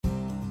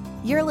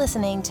You're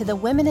listening to the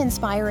Women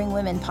Inspiring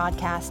Women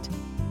podcast.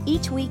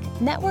 Each week,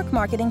 network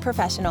marketing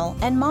professional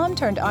and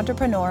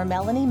mom-turned-entrepreneur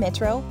Melanie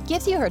Mitro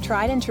gives you her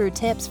tried-and-true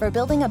tips for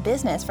building a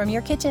business from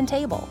your kitchen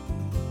table.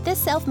 This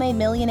self-made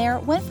millionaire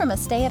went from a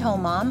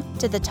stay-at-home mom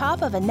to the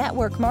top of a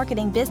network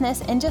marketing business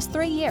in just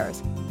 3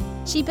 years.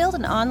 She built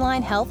an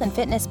online health and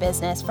fitness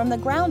business from the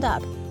ground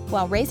up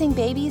while raising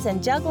babies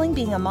and juggling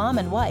being a mom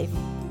and wife.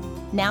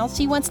 Now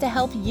she wants to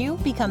help you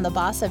become the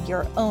boss of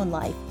your own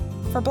life.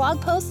 For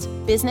blog posts,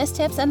 business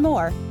tips, and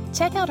more,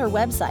 check out her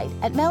website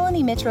at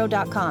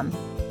melaniemitro.com.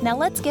 Now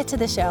let's get to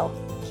the show.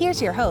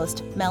 Here's your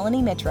host,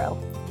 Melanie Mitro.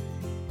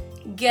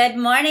 Good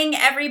morning,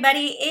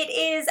 everybody. It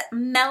is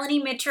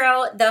Melanie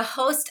Mitro, the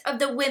host of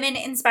the Women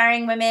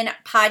Inspiring Women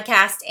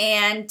podcast.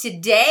 And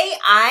today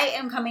I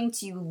am coming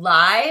to you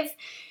live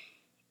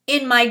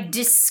in my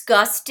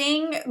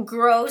disgusting,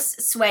 gross,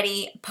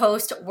 sweaty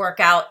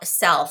post-workout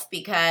self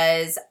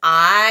because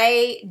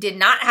I did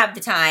not have the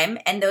time.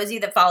 And those of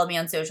you that follow me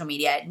on social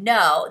media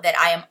know that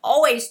I am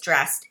always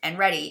dressed and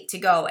ready to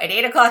go at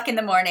 8 o'clock in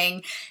the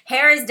morning.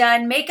 Hair is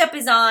done, makeup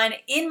is on,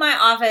 in my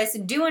office,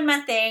 doing my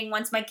thing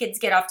once my kids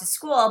get off to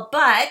school.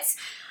 But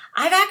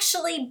I've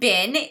actually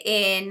been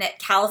in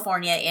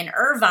California, in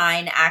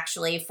Irvine,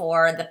 actually,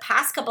 for the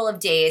past couple of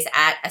days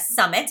at a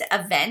summit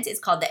event. It's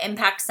called the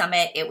Impact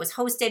Summit. It was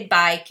hosted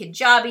by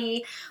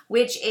Kajabi,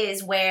 which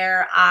is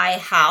where I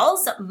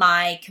house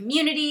my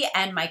community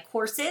and my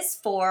courses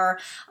for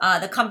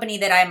the company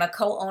that I'm a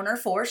co-owner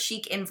for,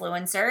 Chic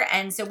Influencer.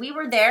 And so we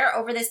were there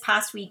over this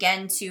past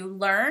weekend to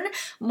learn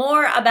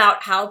more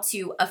about how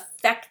to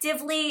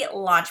effectively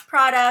launch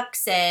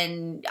products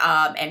and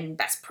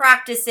best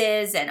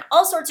practices and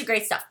all sorts of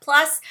great stuff.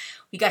 Plus,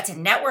 we got to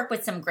network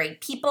with some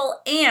great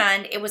people,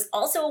 and it was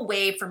also a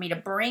way for me to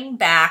bring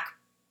back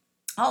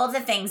all of the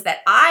things that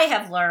I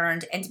have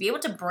learned and to be able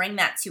to bring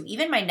that to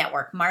even my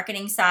network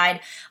marketing side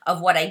of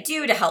what I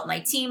do to help my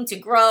team to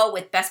grow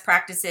with best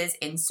practices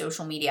in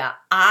social media.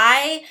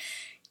 I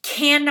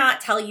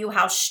cannot tell you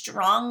how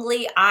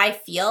strongly I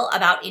feel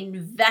about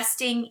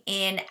investing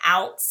in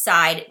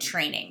outside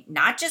training.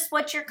 Not just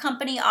what your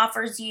company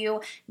offers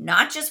you,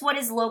 not just what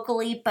is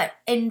locally, but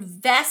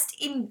invest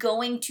in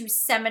going to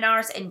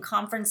seminars and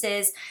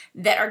conferences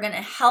that are going to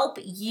help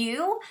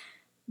you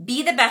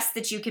be the best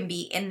that you can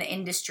be in the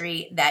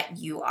industry that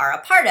you are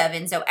a part of.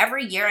 And so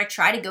every year I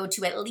try to go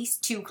to at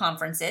least 2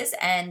 conferences,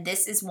 and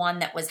this is one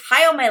that was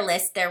high on my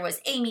list. There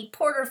was Amy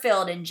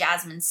Porterfield and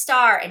Jasmine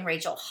Star and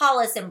Rachel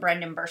Hollis and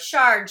Brendan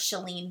Burchard,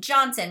 Shalene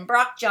Johnson,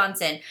 Brock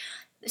Johnson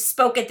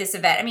spoke at this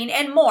event.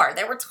 And more.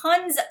 There were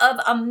tons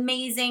of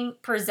amazing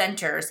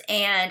presenters,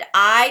 and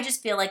I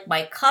just feel like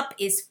my cup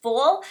is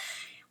full.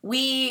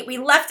 We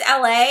left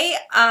LA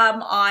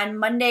on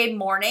Monday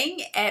morning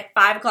at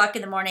 5 o'clock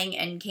in the morning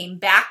and came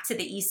back to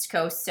the East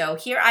Coast. So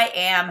here I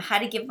am,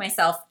 had to give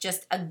myself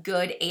just a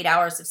good 8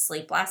 hours of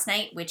sleep last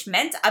night, which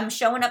meant I'm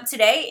showing up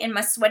today in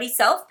my sweaty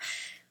self,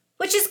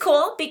 which is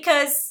cool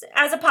because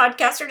as a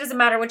podcaster, it doesn't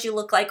matter what you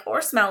look like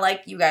or smell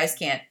like, you guys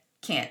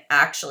can't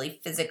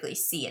actually physically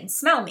see and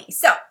smell me.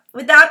 So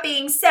with that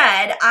being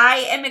said,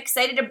 I am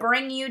excited to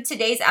bring you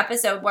today's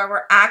episode where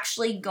we're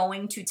actually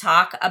going to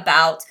talk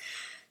about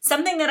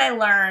something that I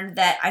learned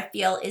that I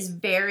feel is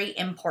very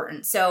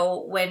important.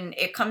 So when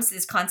it comes to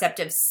this concept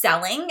of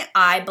selling,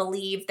 I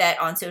believe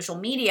that on social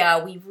media,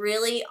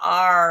 we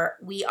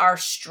are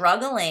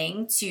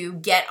struggling to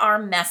get our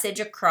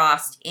message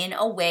across in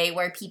a way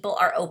where people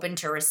are open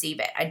to receive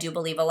it. I do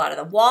believe a lot of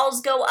the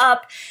walls go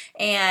up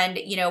and,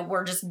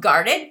 we're just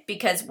guarded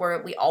because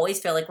we always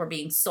feel like we're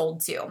being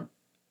sold to.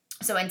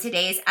 So in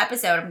today's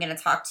episode, I'm going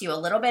to talk to you a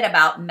little bit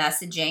about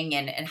messaging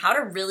and how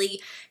to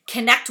really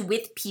connect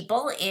with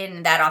people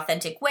in that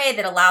authentic way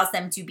that allows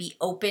them to be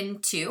open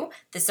to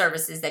the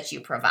services that you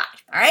provide.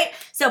 All right.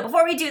 So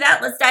before we do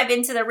that, let's dive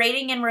into the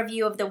rating and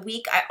review of the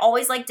week. I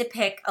always like to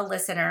pick a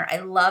listener. I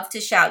love to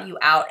shout you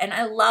out, and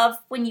I love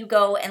when you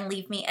go and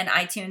leave me an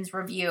iTunes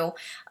review.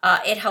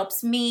 It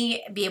helps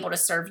me be able to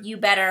serve you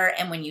better.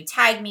 And when you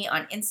tag me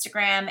on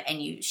Instagram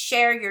and you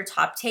share your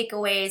top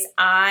takeaways,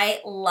 I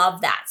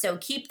love that. So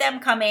keep them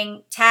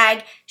coming.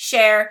 Tag,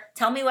 share,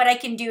 tell me what I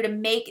can do to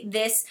make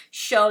this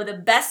show the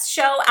best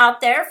show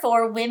out there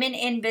for women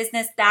in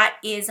business. That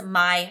is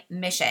my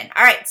mission.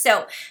 All right.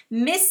 So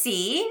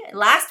Missy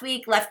last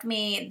week left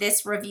me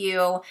this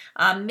review.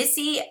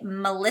 Missy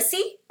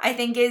Melissy, I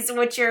think is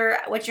what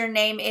your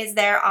name is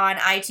there on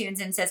iTunes,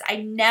 and says, I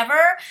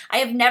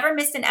have never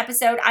missed an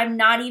episode. I'm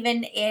not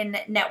even in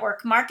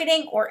network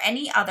marketing or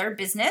any other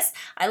business.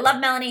 I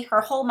love Melanie,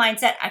 her whole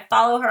mindset. I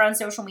follow her on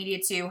social media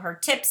too. Her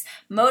tips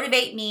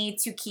motivate me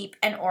to keep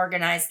an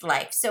organized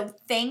life. So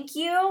thank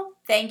you.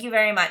 Thank you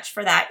very much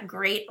for that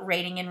great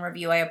rating and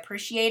review. I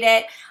appreciate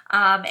it.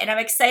 And I'm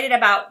excited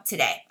about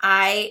today.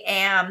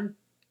 I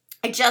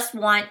just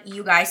want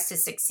you guys to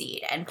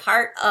succeed. And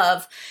part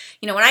of,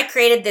 when I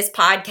created this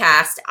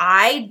podcast,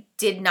 I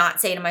did not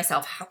say to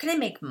myself, how can I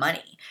make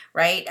money,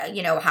 right?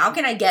 How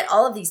can I get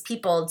all of these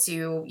people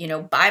to,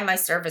 buy my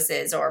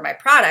services or my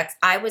products?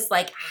 I was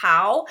like,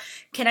 how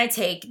can I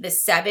take the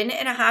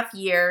 7.5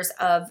 years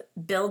of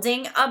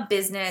building a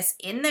business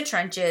in the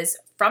trenches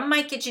from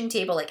my kitchen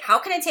table? Like, how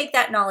can I take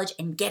that knowledge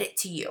and get it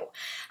to you?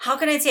 How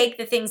can I take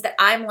the things that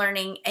I'm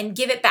learning and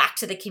give it back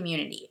to the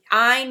community?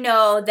 I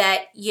know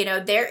that,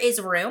 there is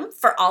room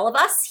for all of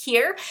us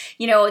here,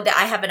 that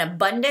I have an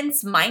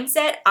abundance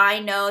mindset. I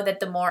know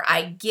that the more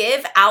I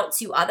give out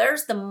to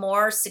others, the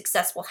more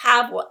success we'll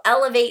have, we'll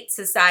elevate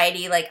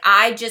society. Like,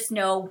 I just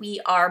know we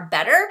are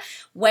better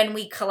when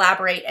we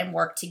collaborate and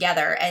work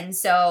together. And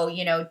so,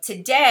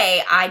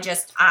 today,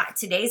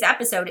 today's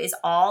episode is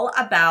all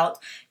about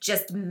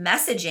just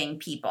messaging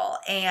people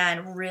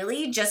and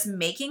really just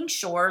making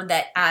sure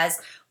that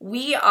as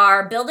we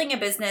are building a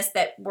business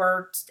that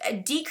we're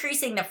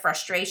decreasing the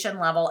frustration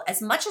level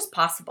as much as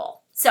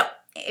possible. So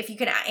if you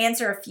can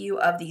answer a few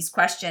of these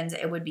questions,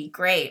 it would be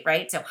great,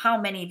 right? So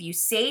how many of you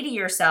say to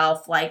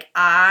yourself, like,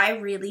 I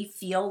really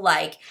feel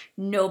like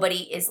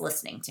nobody is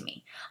listening to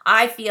me.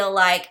 I feel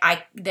like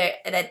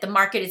that the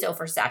market is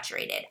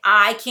oversaturated.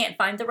 I can't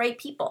find the right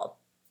people.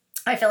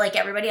 I feel like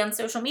everybody on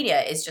social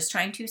media is just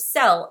trying to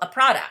sell a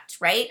product,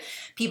 right?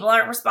 People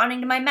aren't responding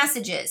to my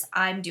messages.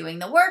 I'm doing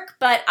the work,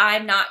 but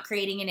I'm not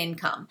creating an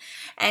income.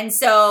 And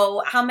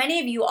so how many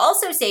of you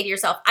also say to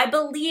yourself, I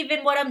believe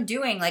in what I'm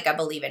doing. Like, I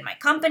believe in my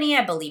company.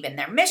 I believe in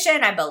their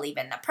mission. I believe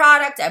in the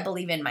product. I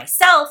believe in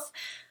myself.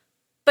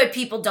 But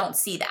people don't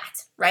see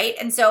that, right?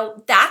 And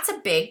so that's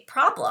a big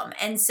problem.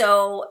 And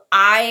so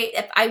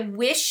I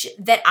wish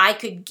that I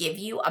could give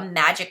you a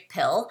magic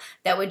pill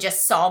that would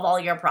just solve all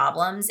your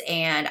problems.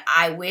 And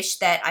I wish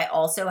that I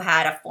also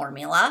had a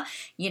formula,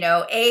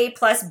 A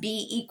plus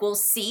B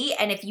equals C.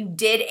 And if you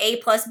did A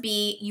plus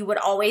B, you would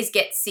always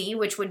get C,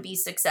 which would be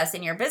success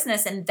in your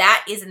business. And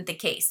that isn't the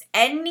case.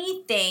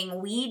 Anything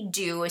we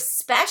do,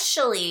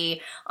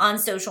 especially on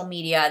social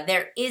media,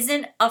 there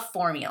isn't a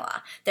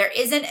formula. There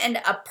isn't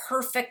a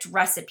perfect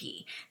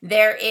recipe.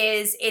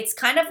 It's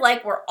kind of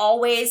like we're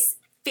always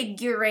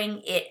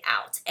figuring it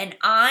out. And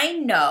I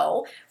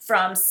know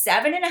from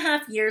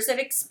 7.5 years of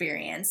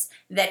experience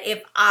that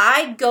if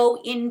I go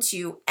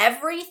into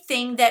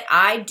everything that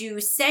I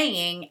do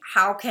saying,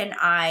 how can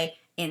I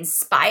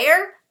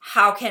inspire?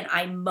 How can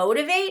I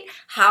motivate?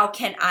 How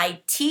can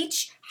I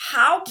teach?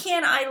 How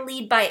can I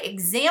lead by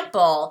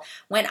example?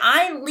 When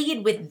I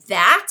lead with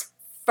that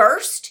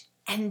first,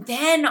 and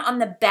then on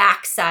the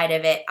back side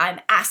of it, I'm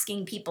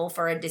asking people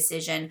for a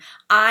decision,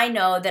 I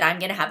know that I'm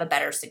going to have a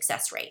better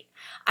success rate.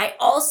 I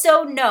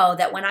also know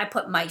that when I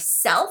put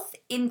myself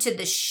into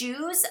the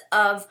shoes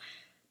of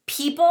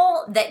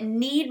people that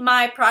need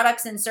my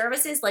products and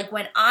services, like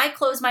when I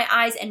close my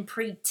eyes and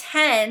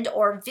pretend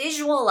or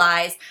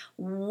visualize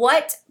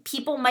what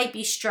people might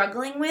be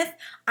struggling with,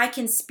 I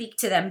can speak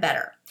to them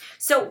better.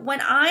 So when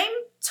I'm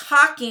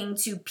talking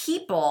to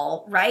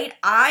people, right,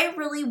 I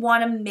really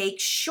want to make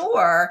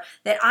sure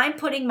that I'm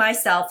putting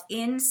myself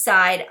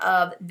inside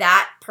of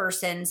that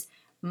person's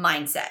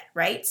mindset,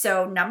 right?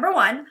 So number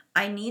one,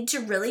 I need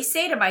to really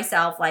say to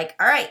myself, like,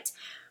 all right,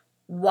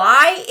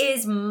 why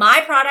is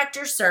my product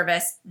or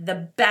service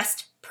the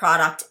best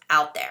product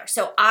out there?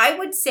 So I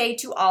would say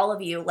to all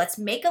of you, let's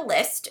make a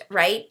list,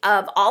 right,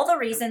 of all the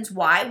reasons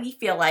why we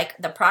feel like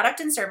the product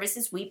and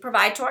services we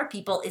provide to our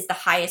people is the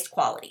highest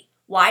quality.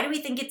 Why do we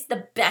think it's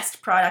the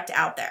best product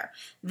out there?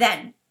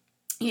 Then,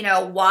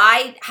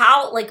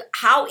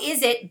 how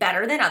is it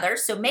better than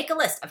others? So make a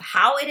list of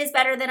how it is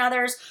better than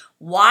others,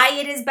 why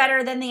it is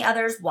better than the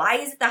others, why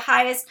is it the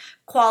highest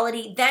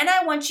quality? Then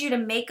I want you to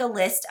make a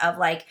list of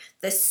like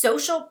the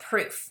social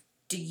proof.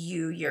 Do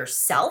you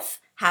yourself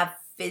have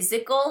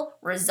physical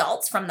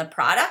results from the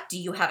product? Do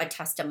you have a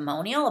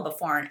testimonial, a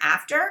before and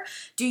after?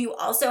 Do you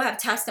also have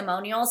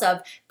testimonials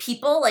of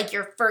people like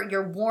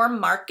your warm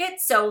market?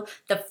 So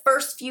the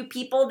first few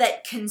people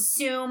that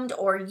consumed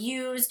or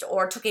used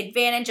or took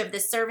advantage of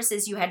the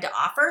services you had to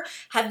offer,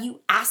 have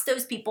you asked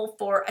those people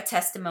for a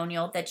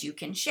testimonial that you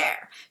can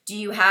share? Do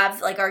you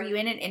have, are you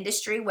in an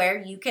industry where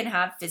you can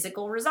have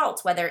physical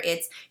results, whether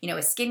it's, a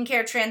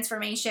skincare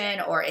transformation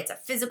or it's a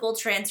physical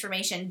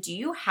transformation? Do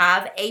you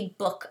have a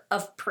book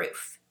of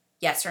proof?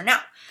 Yes or no?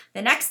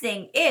 The next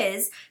thing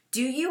is,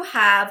 do you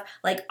have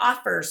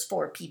offers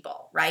for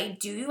people, right?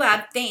 Do you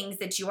have things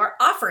that you are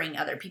offering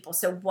other people?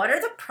 So what are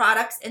the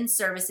products and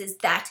services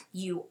that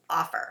you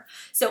offer?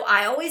 So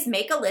I always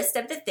make a list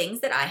of the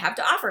things that I have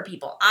to offer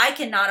people. I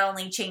can not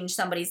only change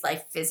somebody's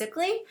life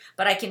physically,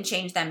 but I can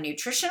change them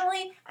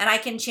nutritionally and I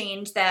can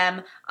change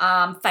them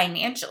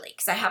financially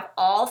because I have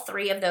all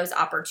three of those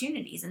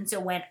opportunities. And so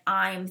when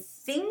I'm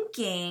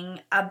thinking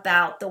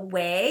about the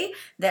way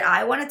that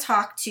I want to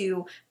talk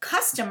to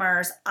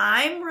customers,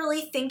 I'm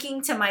really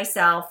thinking to myself,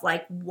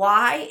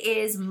 why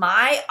is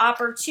my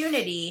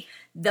opportunity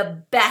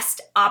the best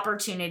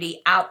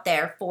opportunity out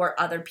there for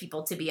other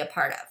people to be a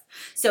part of.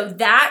 So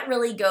that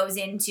really goes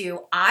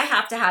into, I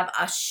have to have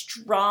a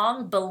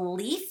strong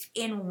belief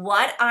in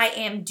what I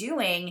am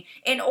doing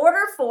in order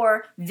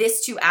for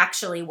this to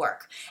actually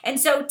work. And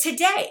so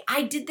today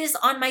I did this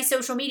on my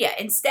social media.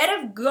 Instead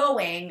of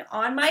going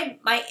on my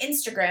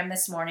Instagram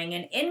this morning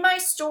and in my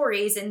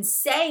stories and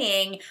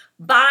saying,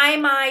 buy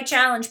my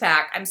challenge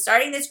pack, I'm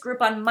starting this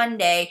group on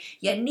Monday,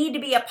 you need to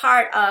be a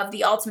part of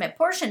the Ultimate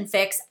Portion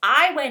Fix,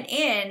 I went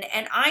in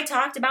and I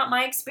talked about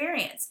my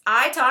experience.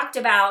 I talked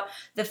about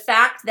the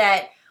fact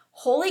that,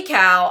 holy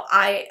cow,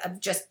 I have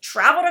just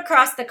traveled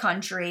across the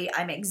country.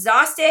 I'm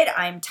exhausted.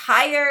 I'm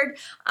tired.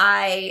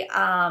 I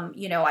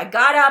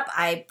got up.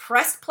 I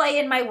pressed play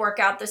in my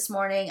workout this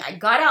morning. I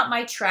got out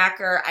my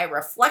tracker. I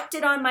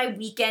reflected on my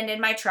weekend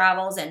and my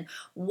travels and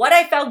what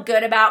I felt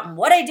good about and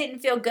what I didn't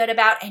feel good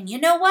about. And you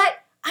know what?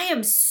 I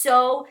am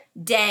so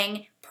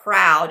dang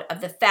proud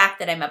of the fact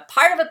that I'm a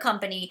part of a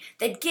company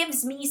that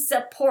gives me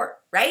support,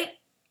 right?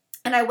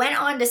 And I went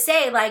on to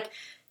say, like,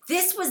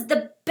 this was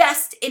the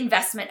best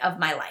investment of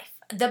my life,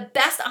 the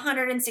best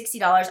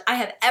 $160 I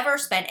have ever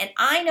spent. And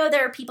I know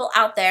there are people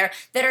out there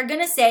that are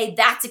going to say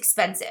that's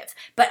expensive.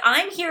 But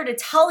I'm here to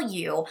tell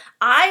you,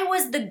 I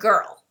was the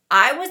girl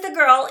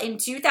in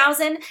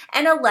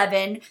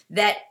 2011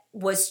 that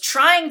was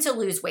trying to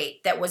lose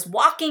weight, that was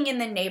walking in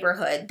the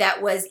neighborhood,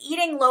 that was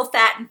eating low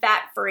fat and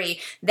fat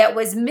free, that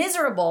was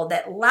miserable,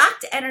 that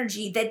lacked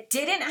energy, that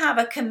didn't have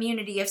a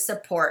community of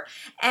support.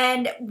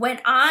 And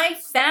when I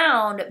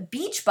found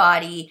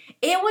Beachbody,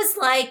 it was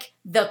like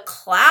the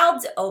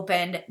clouds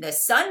opened, the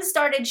sun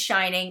started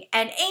shining,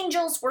 and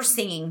angels were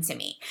singing to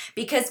me.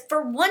 Because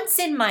for once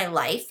in my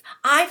life,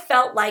 I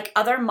felt like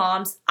other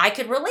moms, I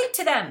could relate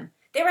to them.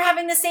 They were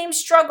having the same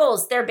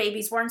struggles. Their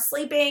babies weren't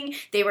sleeping.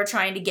 They were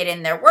trying to get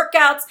in their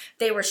workouts.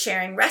 They were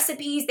sharing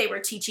recipes. They were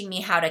teaching me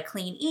how to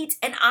clean eat.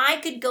 And I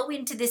could go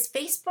into this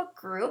Facebook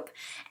group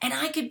and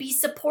I could be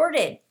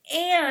supported.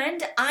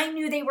 And I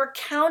knew they were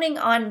counting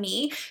on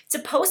me to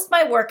post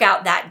my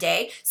workout that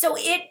day. So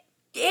it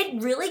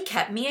really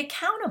kept me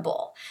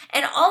accountable.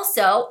 And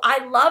also,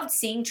 I loved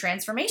seeing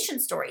transformation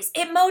stories.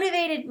 It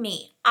motivated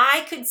me.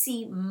 I could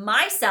see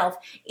myself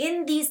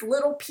in these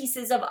little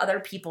pieces of other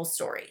people's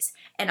stories.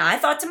 And I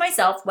thought to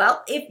myself,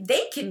 well, if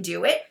they can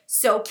do it,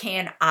 so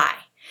can I.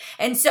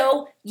 And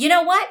so, you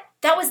know what?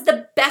 That was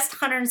the best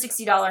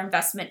 $160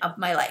 investment of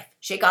my life.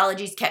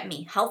 Shakeology's kept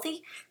me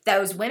healthy.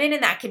 Those women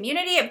in that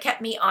community have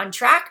kept me on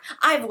track.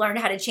 I've learned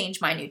how to change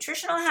my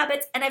nutritional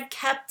habits, and I've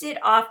kept it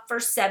off for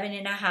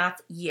 7.5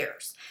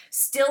 years.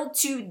 Still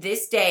to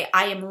this day,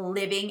 I am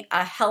living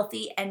a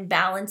healthy and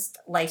balanced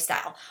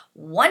lifestyle.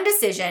 One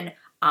decision,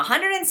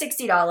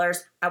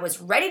 $160. I was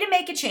ready to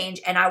make a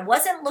change and I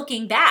wasn't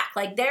looking back.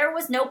 Like there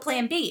was no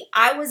plan B.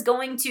 I was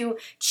going to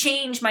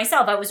change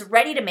myself. I was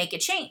ready to make a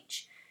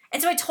change.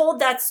 And so I told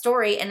that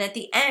story, and at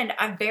the end,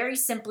 I very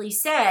simply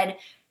said,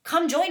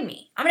 come join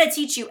me. I'm going to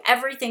teach you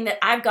everything that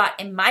I've got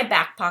in my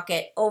back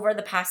pocket over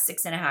the past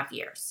 6.5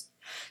 years.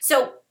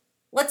 So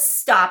let's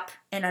stop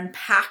and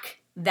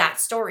unpack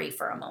that story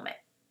for a moment.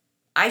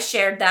 I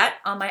shared that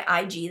on my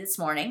IG this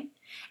morning,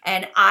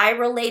 and I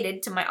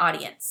related to my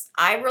audience.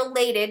 I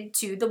related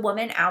to the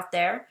woman out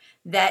there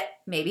that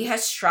maybe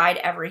has tried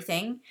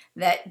everything,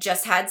 that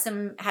just had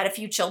a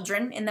few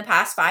children in the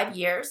past 5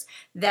 years,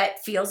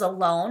 that feels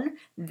alone,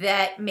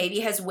 that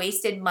maybe has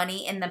wasted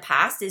money in the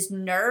past, is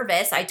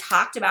nervous. I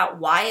talked about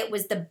why it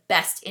was the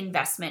best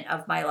investment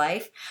of my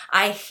life.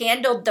 I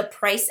handled the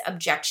price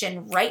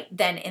objection right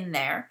then and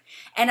there,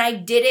 and I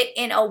did it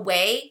in a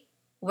way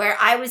where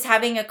I was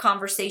having a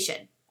conversation.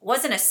 It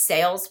wasn't a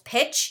sales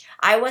pitch.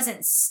 I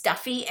wasn't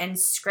stuffy and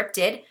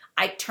scripted.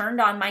 I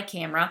turned on my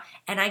camera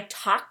and I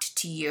talked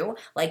to you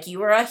like you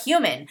were a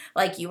human,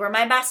 like you were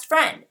my best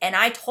friend. And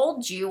I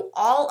told you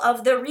all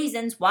of the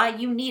reasons why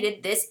you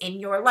needed this in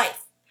your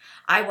life.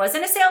 I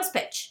wasn't a sales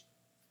pitch.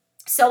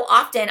 So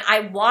often I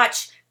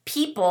watch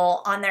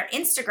people on their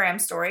Instagram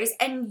stories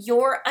and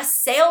you're a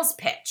sales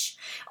pitch.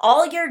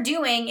 All you're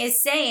doing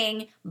is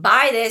saying,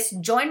 buy this,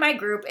 join my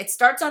group. It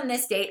starts on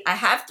this date. I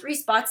have 3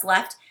 spots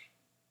left.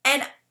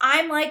 And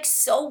I'm like,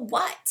 so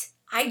what?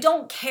 I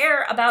don't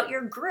care about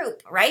your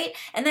group, right?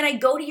 And then I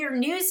go to your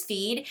news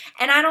feed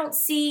and I don't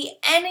see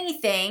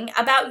anything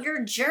about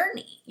your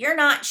journey. You're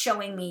not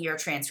showing me your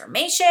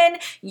transformation.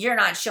 You're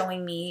not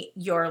showing me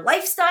your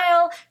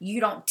lifestyle. You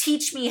don't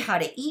teach me how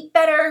to eat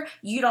better.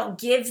 You don't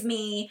give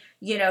me,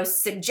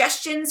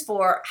 suggestions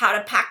for how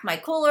to pack my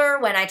cooler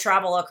when I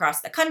travel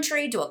across the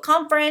country to a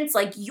conference.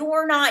 Like,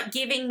 you're not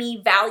giving me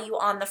value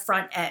on the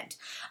front end.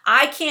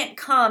 I can't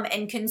come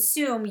and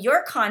consume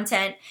your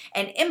content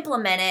and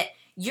implement it.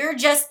 You're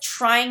just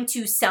trying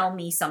to sell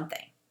me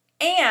something.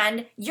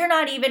 And you're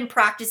not even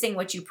practicing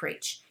what you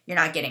preach. You're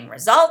not getting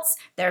results.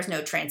 There's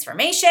no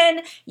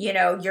transformation.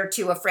 You're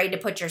too afraid to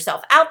put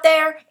yourself out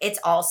there. It's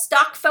all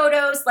stock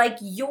photos. Like,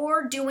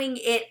 you're doing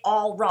it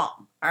all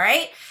wrong. All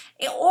right.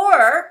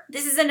 Or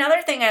this is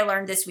another thing I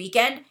learned this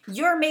weekend.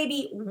 You're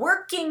maybe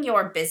working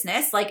your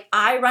business. Like,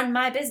 I run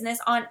my business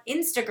on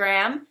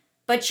Instagram,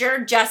 but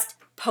you're just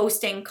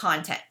posting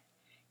content.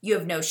 You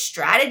have no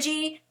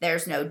strategy.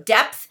 There's no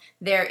depth.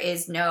 There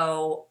is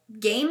no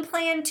game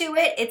plan to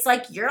it. It's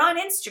like you're on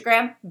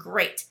Instagram.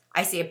 Great.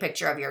 I see a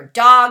picture of your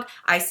dog.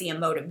 I see a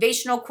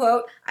motivational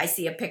quote. I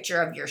see a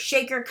picture of your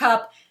shaker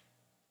cup.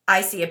 I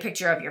see a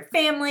picture of your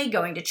family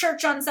going to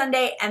church on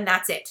Sunday, and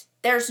that's it.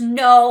 There's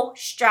no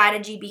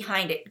strategy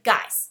behind it.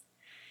 Guys,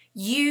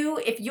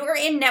 if you're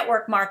in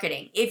network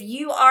marketing, if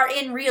you are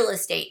in real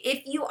estate,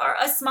 if you are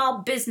a small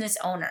business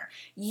owner,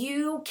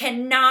 you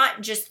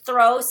cannot just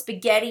throw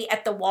spaghetti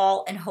at the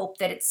wall and hope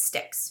that it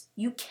sticks.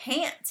 You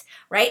can't,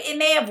 right? It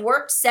may have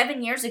worked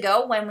 7 years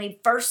ago when we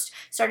first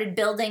started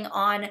building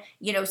on,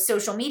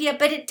 social media,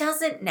 but it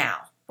doesn't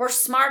now. We're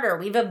smarter.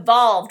 We've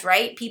evolved,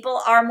 right?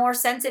 People are more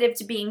sensitive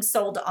to being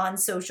sold on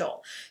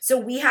social. So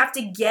we have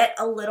to get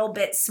a little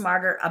bit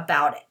smarter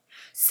about it.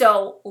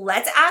 So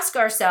let's ask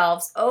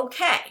ourselves,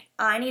 okay,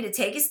 I need to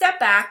take a step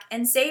back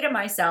and say to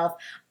myself,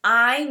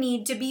 I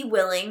need to be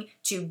willing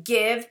to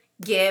give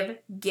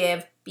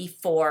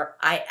before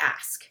I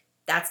ask.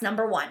 That's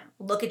number one.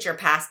 Look at your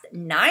past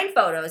 9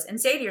 photos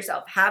and say to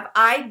yourself, have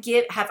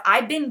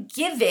I been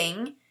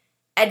giving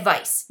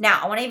advice?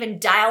 Now, I want to even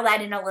dial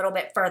that in a little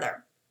bit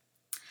further.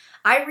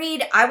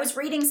 I was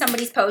reading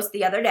somebody's post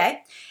the other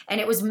day, and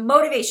it was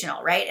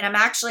motivational, right? And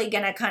I'm actually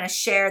going to kind of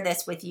share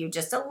this with you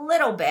just a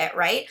little bit,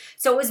 right?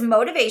 So it was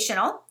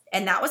motivational,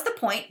 and that was the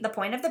point. The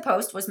point of the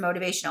post was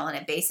motivational, and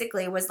it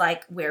basically was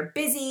like, we're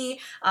busy.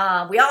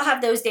 We all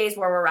have those days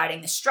where we're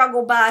riding the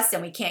struggle bus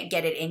and we can't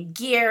get it in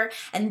gear.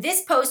 And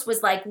this post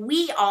was like,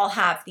 we all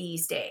have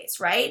these days,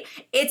 right?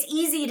 It's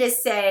easy to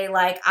say,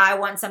 like, I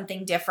want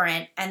something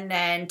different, and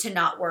then to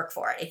not work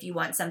for it. If you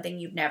want something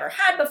you've never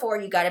had before,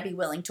 you got to be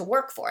willing to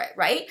work for it,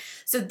 right?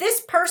 So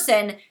this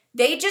person,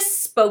 they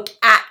just spoke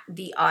at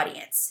the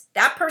audience.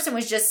 That person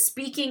was just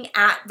speaking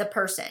at the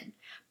person.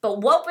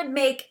 But what would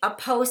make a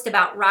post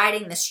about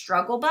riding the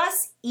struggle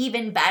bus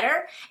even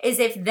better is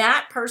if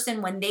that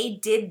person, when they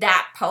did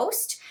that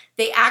post,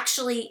 they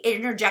actually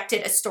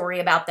interjected a story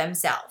about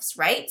themselves,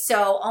 right?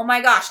 So, oh my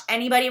gosh,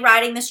 anybody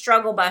riding the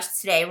struggle bus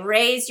today,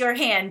 raise your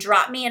hand,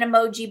 drop me an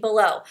emoji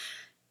below.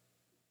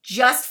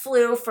 Just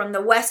flew from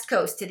the West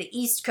Coast to the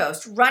East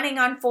Coast, running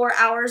on 4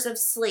 hours of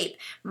sleep.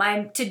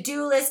 My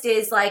to-do list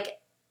is like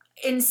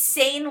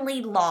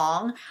insanely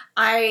long.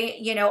 I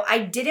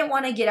didn't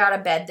want to get out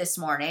of bed this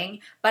morning,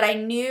 but I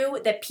knew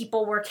that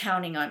people were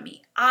counting on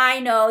me. I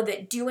know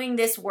that doing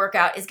this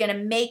workout is going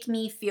to make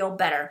me feel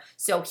better.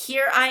 So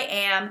here I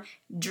am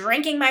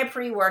drinking my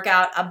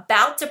pre-workout,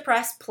 about to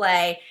press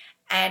play.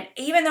 And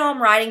even though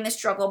I'm riding the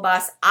struggle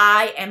bus,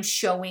 I am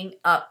showing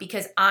up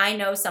because I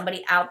know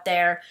somebody out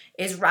there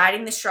is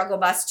riding the struggle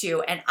bus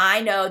too. And I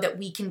know that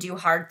we can do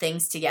hard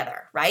things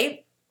together,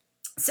 right?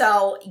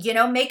 So,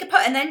 make a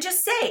post and then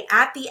just say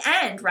at the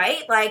end,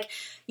 right? Like,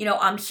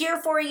 I'm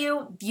here for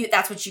you.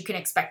 That's what you can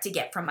expect to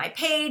get from my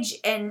page,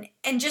 and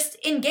just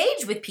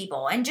engage with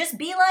people and just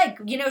be like,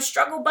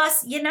 struggle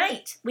bus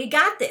unite. We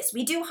got this.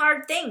 We do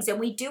hard things and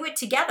we do it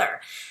together.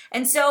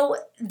 And so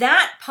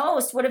that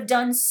post would have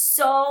done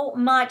so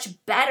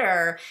much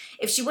better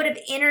if she would have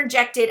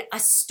interjected a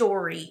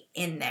story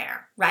in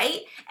there,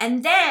 right?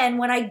 And then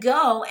when I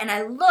go and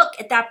I look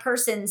at that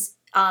person's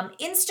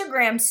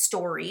Instagram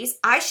stories,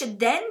 I should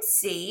then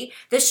see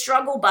the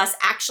struggle bus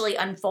actually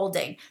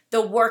unfolding,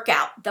 the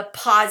workout, the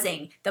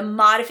pausing, the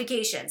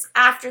modifications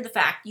after the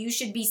fact. You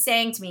should be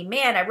saying to me,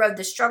 man, I rode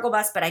the struggle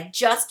bus, but I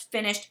just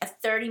finished a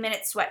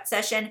 30-minute sweat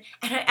session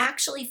and I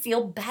actually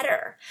feel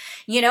better.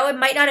 It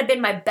might not have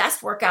been my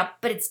best workout,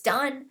 but it's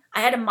done. I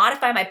had to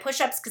modify my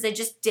push-ups because I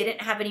just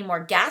didn't have any more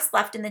gas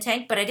left in the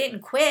tank, but I didn't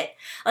quit.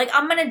 Like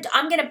I'm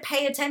gonna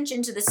pay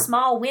attention to the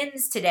small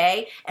wins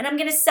today, and I'm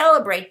gonna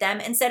celebrate them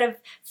instead of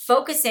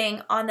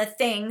focusing on the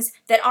things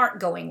that aren't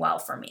going well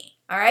for me.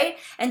 All right.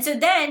 And so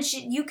then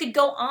you could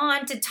go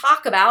on to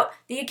talk about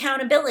the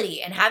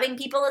accountability and having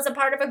people as a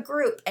part of a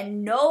group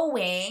and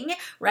knowing,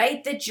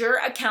 right, that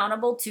you're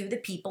accountable to the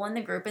people in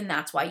the group. And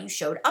that's why you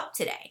showed up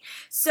today.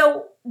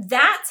 So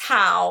that's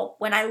how,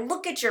 when I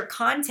look at your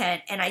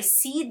content and I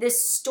see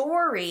this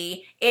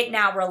story, it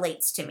now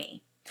relates to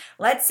me.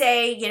 Let's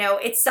say,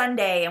 it's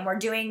Sunday and we're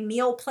doing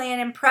meal plan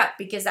and prep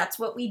because that's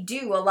what we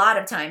do a lot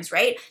of times,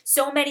 right?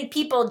 So many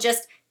people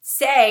just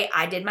say,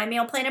 I did my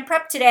meal plan and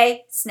prep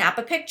today, snap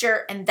a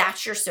picture, and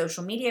that's your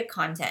social media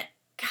content.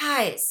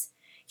 Guys,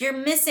 you're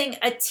missing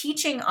a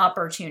teaching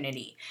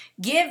opportunity.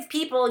 Give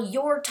people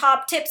your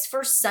top tips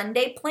for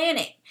Sunday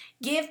planning.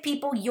 Give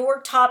people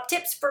your top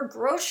tips for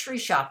grocery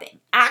shopping.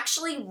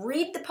 Actually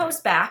read the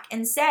post back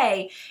and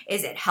say,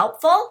 is it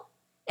helpful?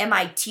 Am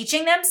I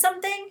teaching them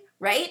something?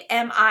 Right?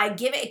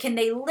 Can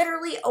they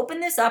literally open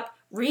this up,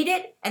 read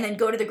it, and then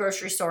go to the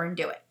grocery store and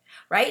do it?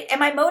 Right?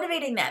 Am I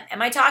motivating them?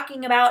 Am I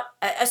talking about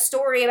a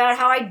story about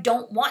how I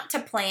don't want to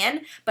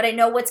plan, but I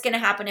know what's going to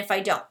happen if I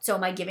don't? So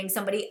am I giving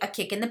somebody a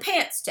kick in the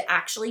pants to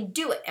actually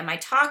do it? Am I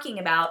talking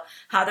about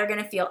how they're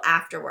going to feel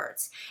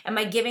afterwards? Am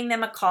I giving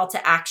them a call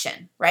to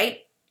action,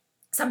 right?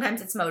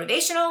 Sometimes it's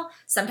motivational,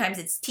 sometimes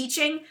it's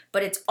teaching,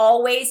 but it's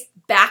always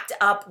backed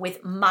up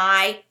with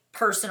my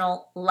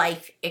personal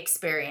life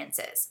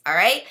experiences. All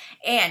right.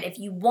 And if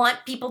you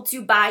want people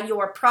to buy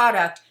your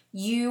product,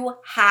 you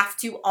have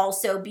to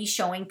also be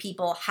showing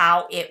people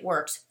how it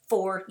works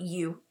for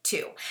you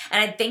too.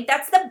 And I think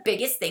that's the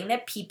biggest thing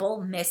that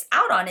people miss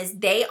out on is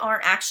they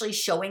aren't actually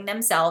showing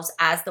themselves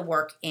as the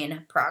work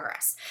in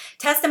progress.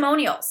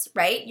 Testimonials,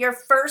 right? Your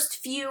first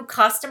few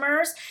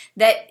customers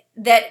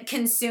that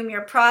consume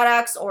your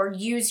products or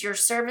use your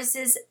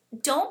services,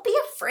 don't be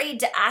afraid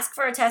to ask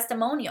for a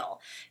testimonial.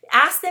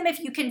 Ask them if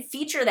you can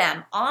feature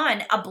them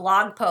on a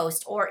blog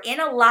post or in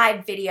a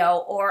live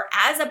video or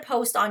as a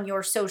post on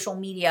your social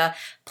media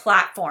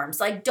platforms.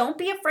 Like, don't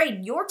be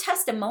afraid. Your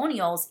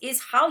testimonials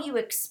is how you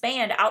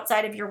expand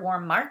outside of your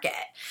warm market.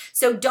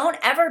 So don't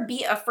ever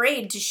be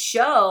afraid to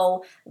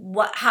show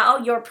how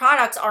your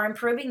products are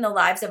improving the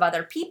lives of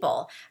other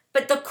people.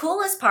 But the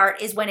coolest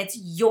part is when it's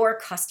your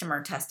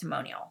customer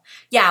testimonial.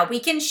 Yeah, we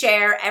can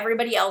share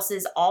everybody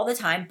else's all the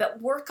time, but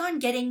work on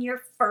getting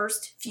your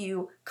first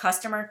few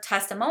customer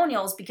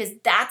testimonials because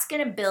that's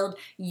going to build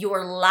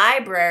your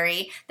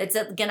library that's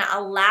going to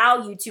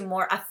allow you to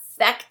more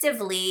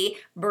effectively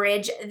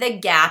bridge the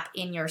gap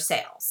in your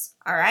sales.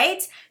 All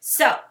right?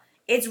 So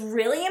it's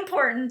really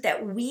important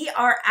that we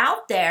are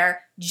out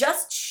there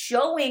just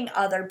showing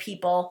other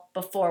people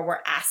before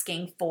we're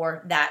asking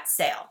for that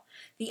sale.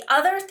 The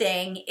other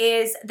thing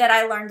is that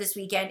I learned this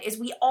weekend is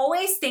we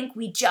always think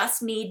we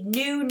just need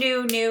new.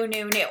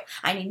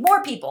 I need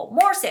more people,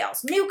 more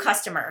sales, new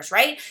customers,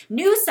 right?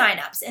 New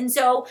signups. And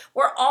so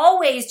we're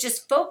always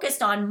just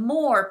focused on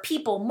more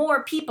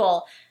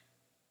people.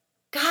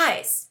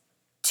 Guys,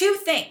 two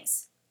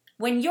things.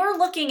 When you're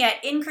looking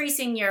at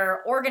increasing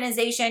your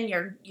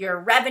organization, your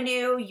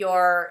revenue,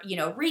 your,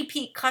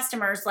 repeat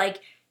customers,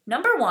 like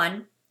number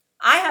one,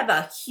 I have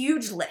a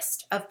huge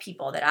list of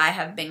people that I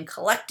have been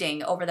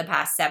collecting over the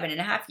past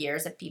 7.5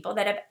 years of people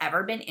that have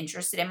ever been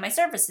interested in my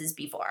services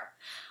before.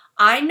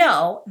 I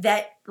know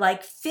that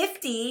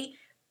it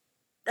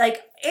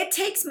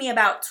takes me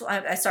about,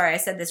 sorry, I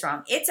said this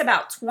wrong. It's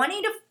about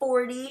 20 to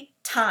 40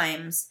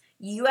 times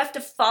you have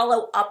to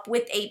follow up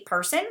with a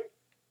person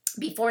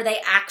before they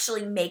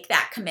actually make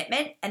that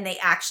commitment and they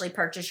actually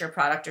purchase your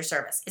product or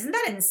service. Isn't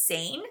that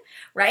insane,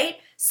 right?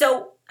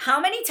 So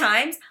how many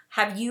times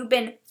have you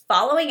been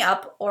following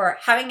up or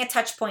having a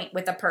touch point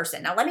with a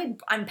person? Now, let me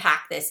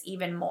unpack this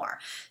even more.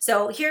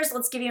 So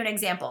let's give you an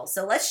example.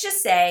 So let's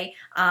just say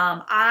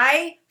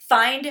I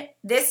find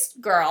this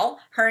girl,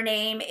 her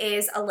name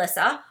is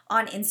Alyssa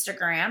on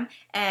Instagram,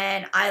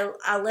 and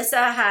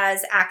Alyssa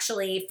has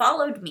actually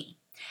followed me.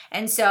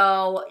 And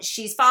so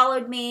she's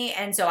followed me,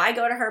 and so I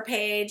go to her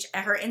page,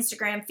 her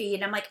Instagram feed,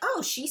 and I'm like,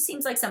 oh, she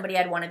seems like somebody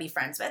I'd want to be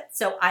friends with.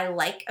 So I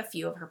like a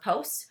few of her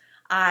posts.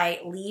 I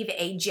leave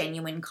a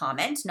genuine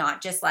comment,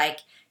 not just like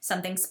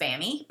something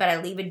spammy, but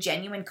I leave a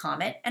genuine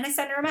comment and I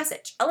send her a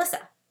message. Alyssa,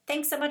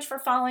 thanks so much for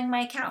following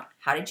my account.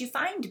 How did you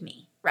find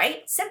me?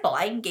 Right? Simple.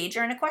 I engage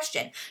her in a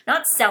question,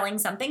 not selling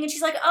something. And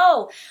she's like,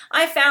 oh,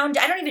 I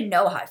don't even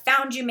know how I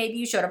found you. Maybe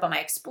you showed up on my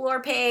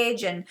Explore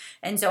page. And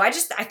so I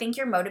think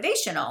you're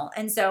motivational.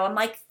 And so I'm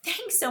like,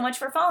 thanks so much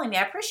for following me.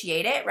 I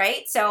appreciate it.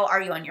 Right? So are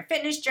you on your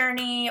fitness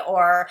journey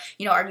or,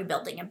 are you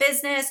building a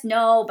business?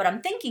 No, but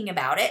I'm thinking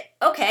about it.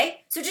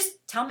 Okay. So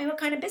just tell me what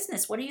kind of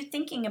business. What are you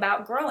thinking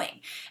about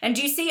growing? And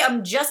do you see,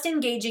 I'm just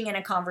engaging in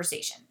a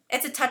conversation.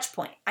 It's a touch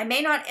point. I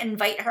may not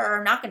invite her.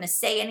 I'm not going to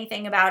say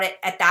anything about it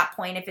at that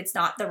point if it's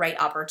not the right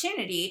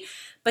opportunity,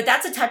 but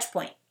that's a touch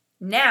point.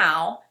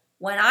 Now,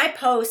 when I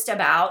post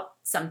about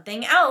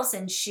something else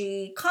and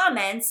she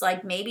comments,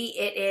 like maybe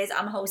it is,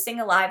 I'm hosting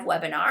a live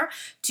webinar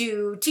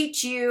to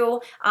teach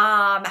you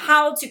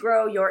how to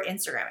grow your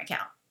Instagram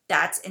account.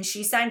 And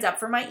she signs up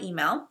for my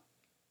email.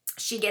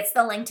 She gets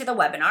the link to the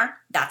webinar.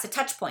 That's a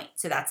touch point.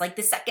 So that's like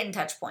the second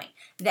touch point.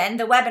 Then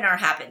the webinar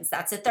happens.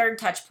 That's a third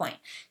touch point.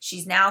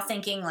 She's now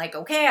thinking like,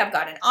 okay, I've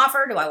got an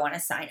offer. Do I want to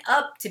sign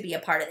up to be a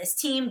part of this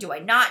team? Do I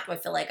not? Do I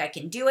feel like I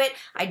can do it?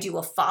 I do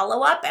a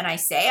follow-up and I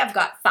say, I've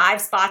got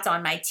 5 spots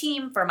on my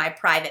team for my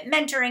private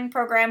mentoring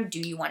program. Do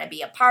you want to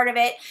be a part of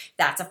it?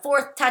 That's a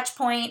fourth touch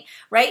point,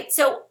 right?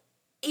 So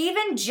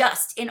even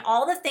just in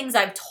all the things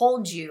I've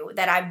told you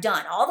that I've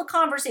done, all the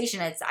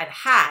conversations I've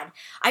had,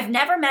 I've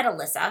never met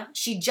Alyssa.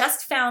 She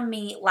just found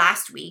me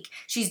last week.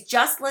 She's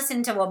just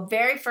listened to a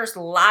very first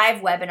live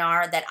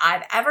webinar that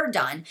I've ever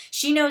done.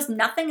 She knows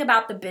nothing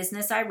about the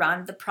business I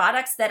run, the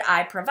products that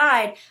I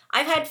provide.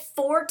 I've had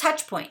 4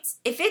 touch points.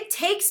 If it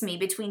takes me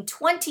between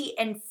 20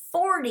 and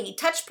 40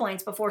 touch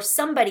points before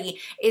somebody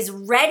is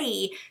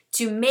ready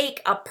to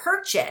make a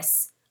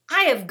purchase,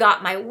 I have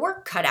got my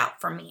work cut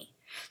out for me.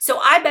 So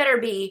I better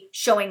be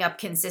showing up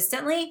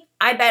consistently.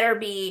 I better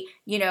be,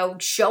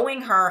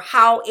 showing her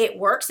how it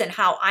works and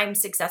how I'm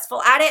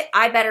successful at it.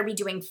 I better be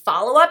doing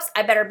follow-ups.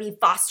 I better be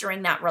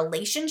fostering that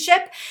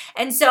relationship.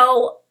 And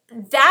so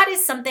that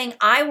is something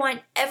I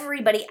want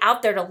everybody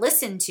out there to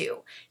listen to.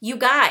 You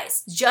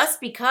guys,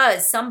 just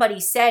because somebody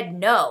said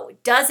no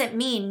doesn't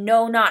mean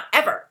no, not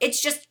ever.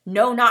 It's just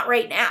no, not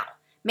right now.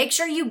 Make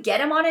sure you get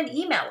them on an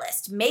email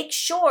list. Make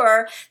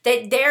sure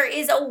that there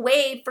is a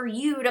way for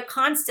you to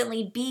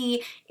constantly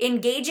be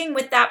engaging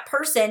with that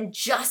person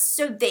just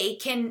so they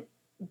can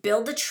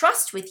build a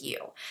trust with you.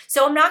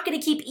 So I'm not going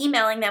to keep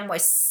emailing them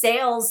with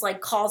sales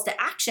like calls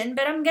to action,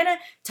 but I'm going to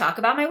talk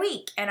about my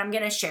week and I'm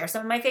going to share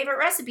some of my favorite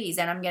recipes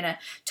and I'm going to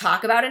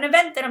talk about an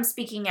event that I'm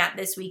speaking at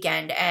this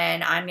weekend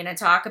and I'm going to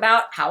talk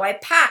about how I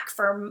pack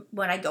for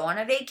when I go on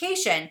a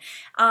vacation,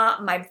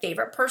 my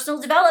favorite personal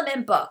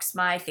development books,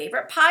 my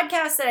favorite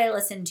podcasts that I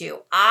listen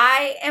to.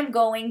 I am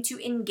going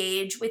to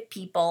engage with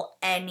people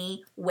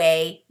any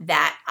way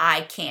that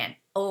I can,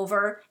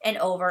 over and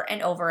over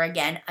and over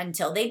again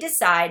until they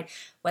decide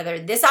whether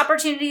this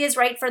opportunity is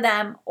right for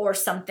them or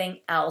something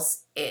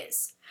else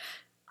is.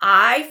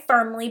 I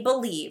firmly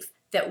believe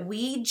that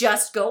we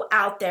just go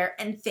out there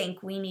and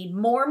think we need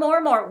more,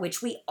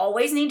 which we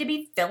always need to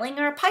be filling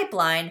our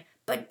pipeline,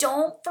 but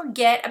don't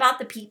forget about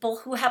the people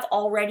who have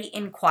already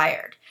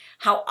inquired.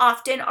 How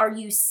often are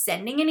you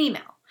sending an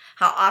email?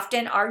 How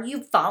often are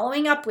you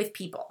following up with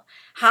people?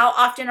 How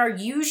often are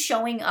you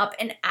showing up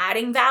and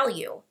adding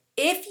value?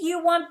 If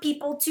you want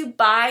people to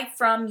buy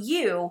from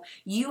you,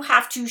 you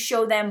have to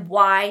show them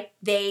why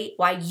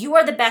you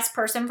are the best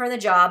person for the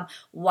job,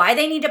 why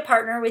they need to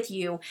partner with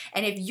you.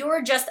 And if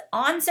you're just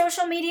on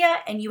social media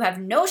and you have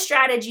no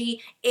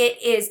strategy,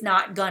 it is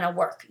not gonna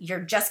work.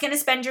 You're just gonna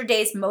spend your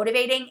days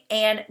motivating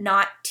and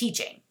not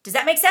teaching. Does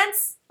that make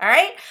sense? All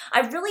right. I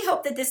really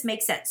hope that this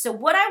makes sense. So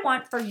what I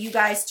want for you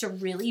guys to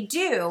really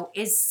do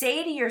is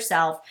say to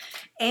yourself,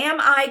 am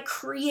I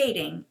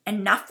creating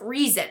enough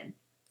reason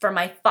for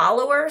my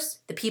followers,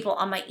 the people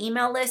on my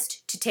email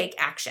list, to take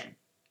action?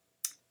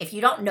 If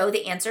you don't know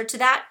the answer to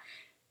that,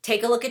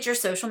 take a look at your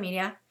social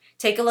media,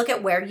 take a look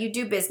at where you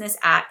do business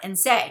at and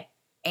say,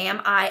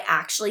 am I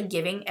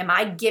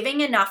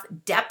giving enough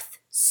depth,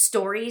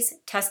 stories,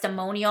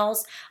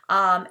 testimonials,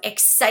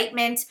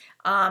 excitement,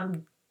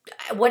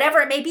 whatever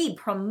it may be,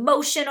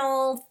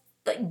 promotional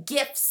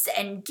gifts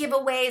and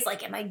giveaways?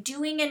 Like, am I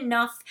doing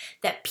enough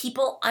that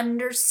people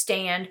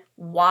understand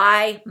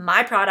why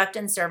my product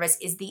and service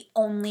is the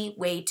only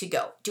way to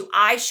go? Do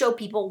I show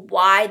people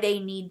why they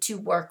need to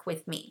work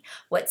with me?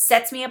 What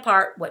sets me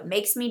apart? What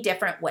makes me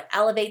different? What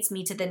elevates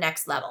me to the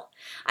next level?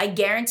 I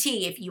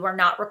guarantee if you are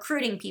not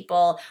recruiting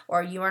people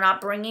or you are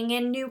not bringing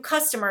in new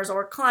customers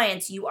or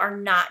clients, you are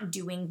not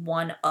doing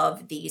one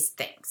of these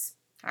things.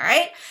 All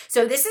right.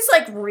 So this is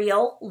like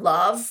real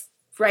love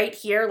right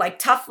here, like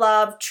tough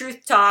love,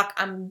 truth talk.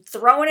 I'm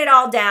throwing it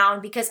all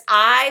down because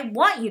I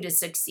want you to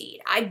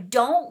succeed. I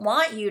don't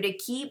want you to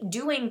keep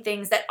doing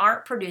things that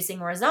aren't producing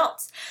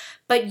results.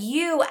 But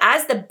you,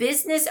 as the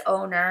business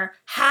owner,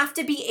 have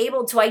to be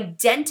able to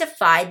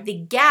identify the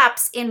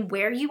gaps in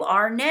where you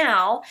are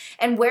now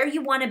and where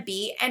you want to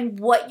be and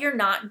what you're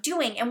not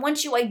doing. And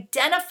once you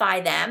identify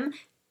them,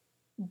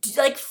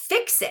 like,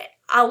 fix it.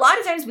 A lot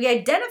of times we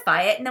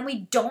identify it and then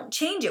we don't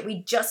change it.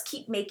 We just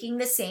keep making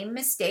the same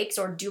mistakes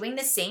or doing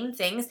the same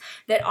things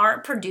that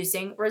aren't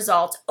producing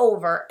results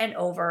over and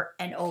over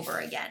and over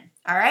again.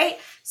 All right.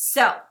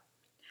 So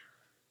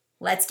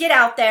let's get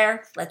out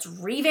there. Let's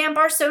revamp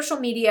our social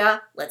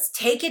media. Let's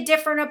take a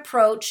different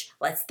approach.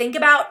 Let's think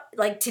about,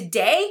 like,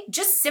 today,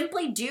 just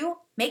simply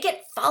make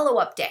it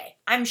follow-up day.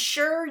 I'm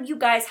sure you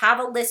guys have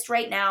a list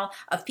right now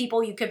of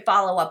people you could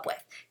follow up with.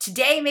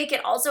 Today, make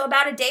it also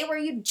about a day where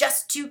you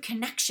just do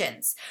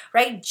connections,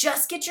 right?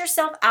 Just get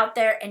yourself out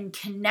there and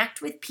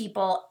connect with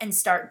people and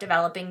start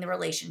developing the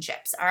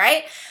relationships, all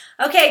right?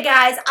 Okay,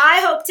 guys,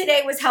 I hope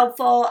today was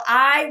helpful.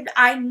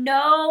 I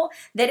know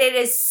that it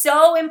is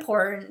so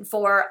important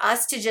for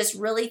us to just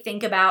really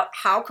think about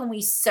how can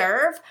we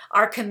serve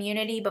our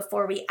community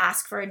before we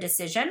ask for a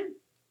decision.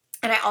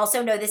 And I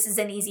also know this is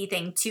an easy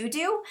thing to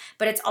do,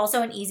 but it's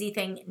also an easy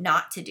thing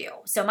not to do.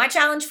 So my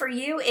challenge for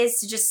you is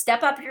to just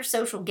step up your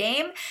social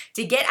game,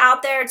 to get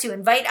out there, to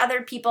invite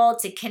other people,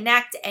 to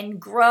connect and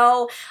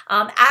grow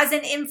as an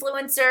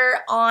influencer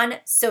on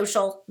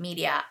social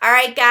media. All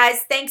right, guys,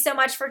 thanks so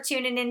much for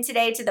tuning in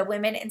today to the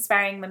Women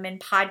Inspiring Women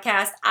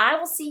podcast. I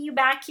will see you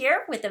back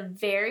here with a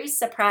very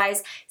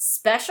surprise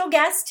special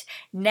guest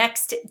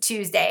next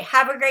Tuesday.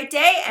 Have a great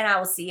day, and I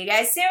will see you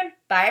guys soon.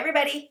 Bye,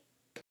 everybody.